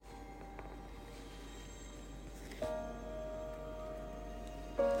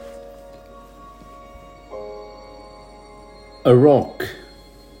A rock,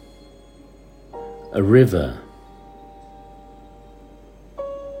 a river,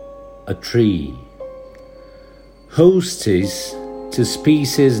 a tree, hostes to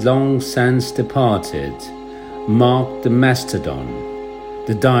species long since departed, marked the mastodon,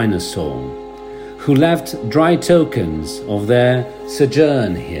 the dinosaur, who left dry tokens of their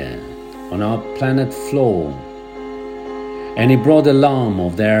sojourn here on our planet floor. Any broad alarm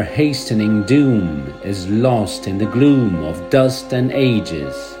of their hastening doom is lost in the gloom of dust and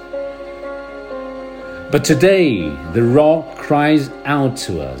ages. But today the rock cries out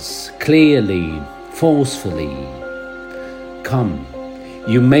to us, clearly, forcefully. Come,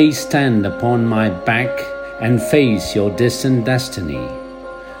 you may stand upon my back and face your distant destiny,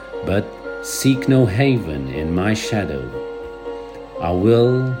 but seek no haven in my shadow. I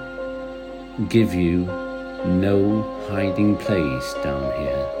will give you no hiding place down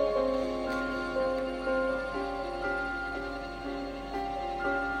here.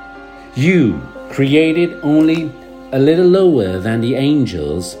 You, created only a little lower than the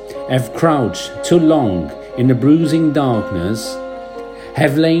angels, have crouched too long in the bruising darkness,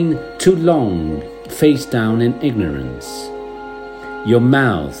 have lain too long face down in ignorance, your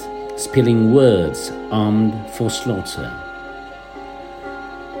mouth spilling words armed for slaughter.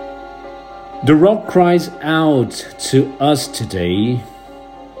 The rock cries out to us today,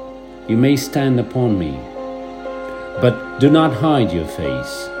 you may stand upon me, but do not hide your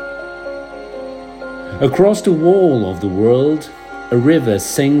face. Across the wall of the world, a river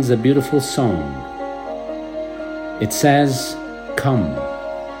sings a beautiful song. It says, come,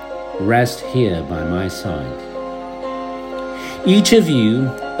 rest here by my side. Each of you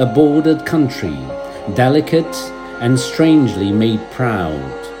a bordered country, delicate and strangely made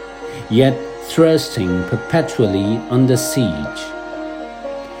proud, yet thrusting perpetually under siege.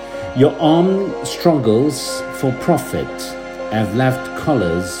 Your armed struggles for profit have left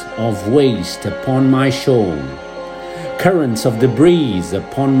colors of waste upon my shore, currents of the breeze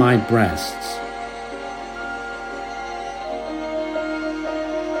upon my breasts.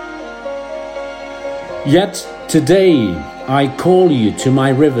 Yet today I call you to my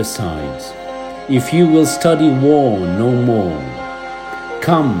riverside, if you will study war no more.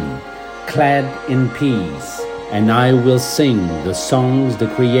 Come, clad in peace, and I will sing the songs the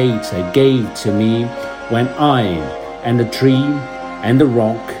Creator gave to me when I and the tree and the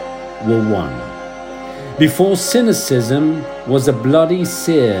rock were one. Before cynicism was a bloody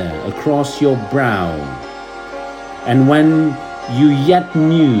sear across your brow, and when you yet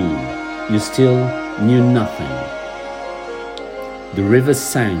knew, you still knew nothing. The river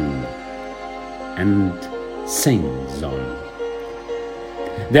sang and sings on.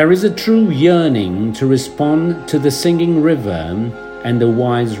 There is a true yearning to respond to the singing river and the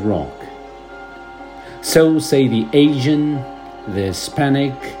wise rock. So say the Asian, the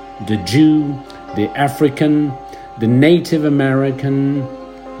Hispanic, the Jew, the African, the Native American,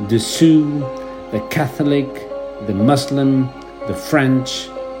 the Sioux, the Catholic, the Muslim, the French,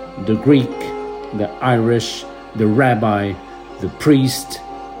 the Greek, the Irish, the rabbi, the priest,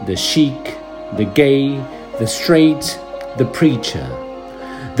 the sheik, the gay, the straight, the preacher,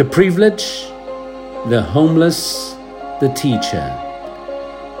 the privileged, the homeless, the teacher.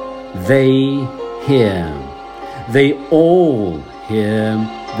 They hear, they all hear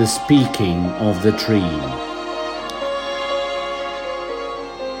the speaking of the tree.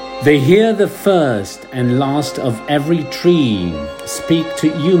 They hear the first and last of every tree speak to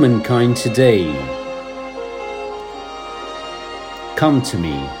humankind today. Come to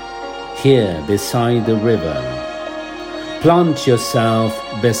me, here beside the river. Plant yourself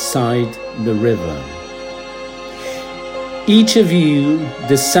beside the river. Each of you,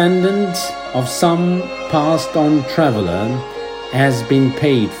 descendant of some passed on traveler, has been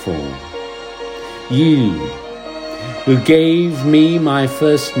paid for. You, who gave me my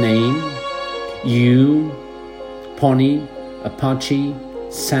first name, you, Pawnee, Apache,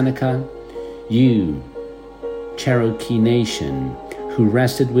 Seneca, you, Cherokee Nation, who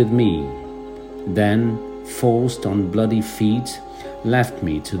rested with me, then, forced on bloody feet, left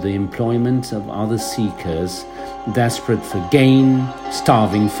me to the employment of other seekers, desperate for gain,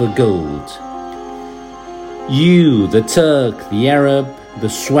 starving for gold. You, the Turk, the Arab, the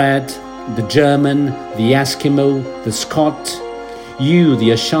Swede, the German, the Eskimo, the Scot, you,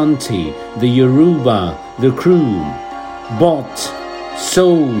 the Ashanti, the Yoruba, the Kru, bought,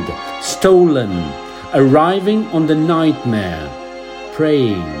 sold, stolen, arriving on the nightmare,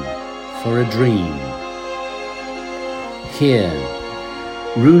 praying for a dream. Here,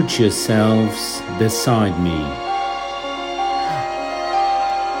 root yourselves beside me.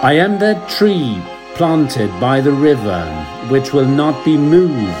 I am that tree planted by the river, which will not be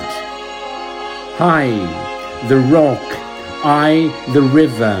moved. I, the rock, I, the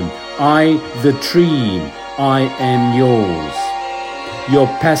river, I, the tree, I am yours. Your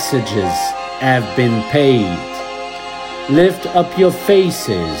passages have been paid. Lift up your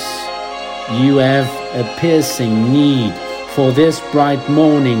faces. You have a piercing need for this bright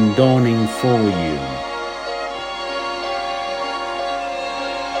morning dawning for you.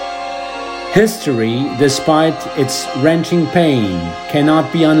 History, despite its wrenching pain,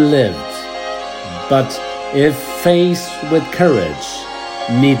 cannot be unlived, but if faced with courage,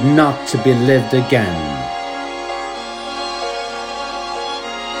 need not to be lived again.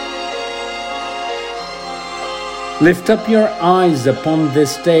 Lift up your eyes upon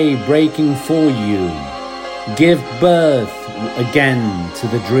this day breaking for you. Give birth again to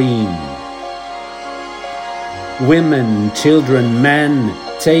the dream. Women, children, men,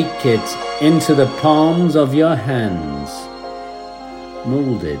 take it into the palms of your hands.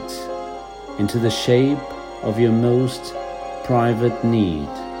 Mold it into the shape of your most private need.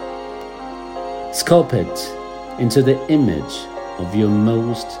 Sculpt it into the image of your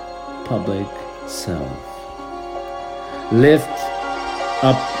most public self. Lift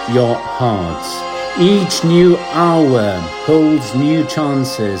up your hearts. Each new hour holds new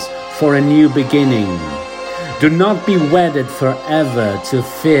chances for a new beginning. Do not be wedded forever to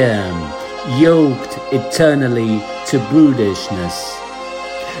fear, yoked eternally to brutishness.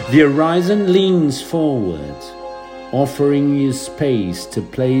 The horizon leans forward, offering you space to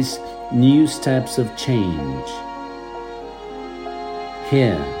place new steps of change.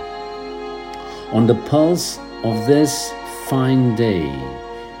 Here, on the pulse of this fine day,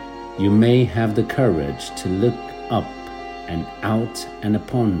 you may have the courage to look up and out and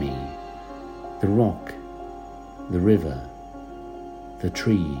upon me, the rock, the river, the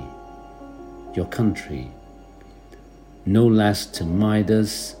tree, your country, no less to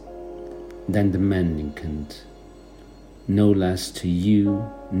Midas than the mendicant, no less to you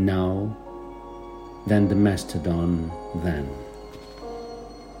now than the mastodon then.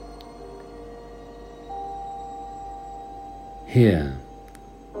 Here,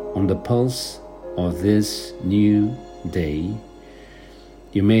 on the pulse of this new day,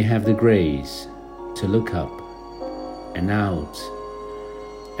 you may have the grace to look up and out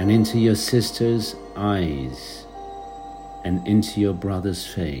and into your sister's eyes and into your brother's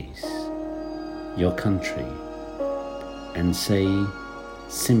face, your country, and say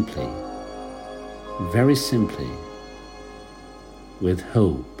simply, very simply, with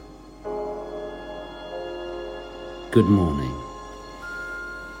hope, good morning.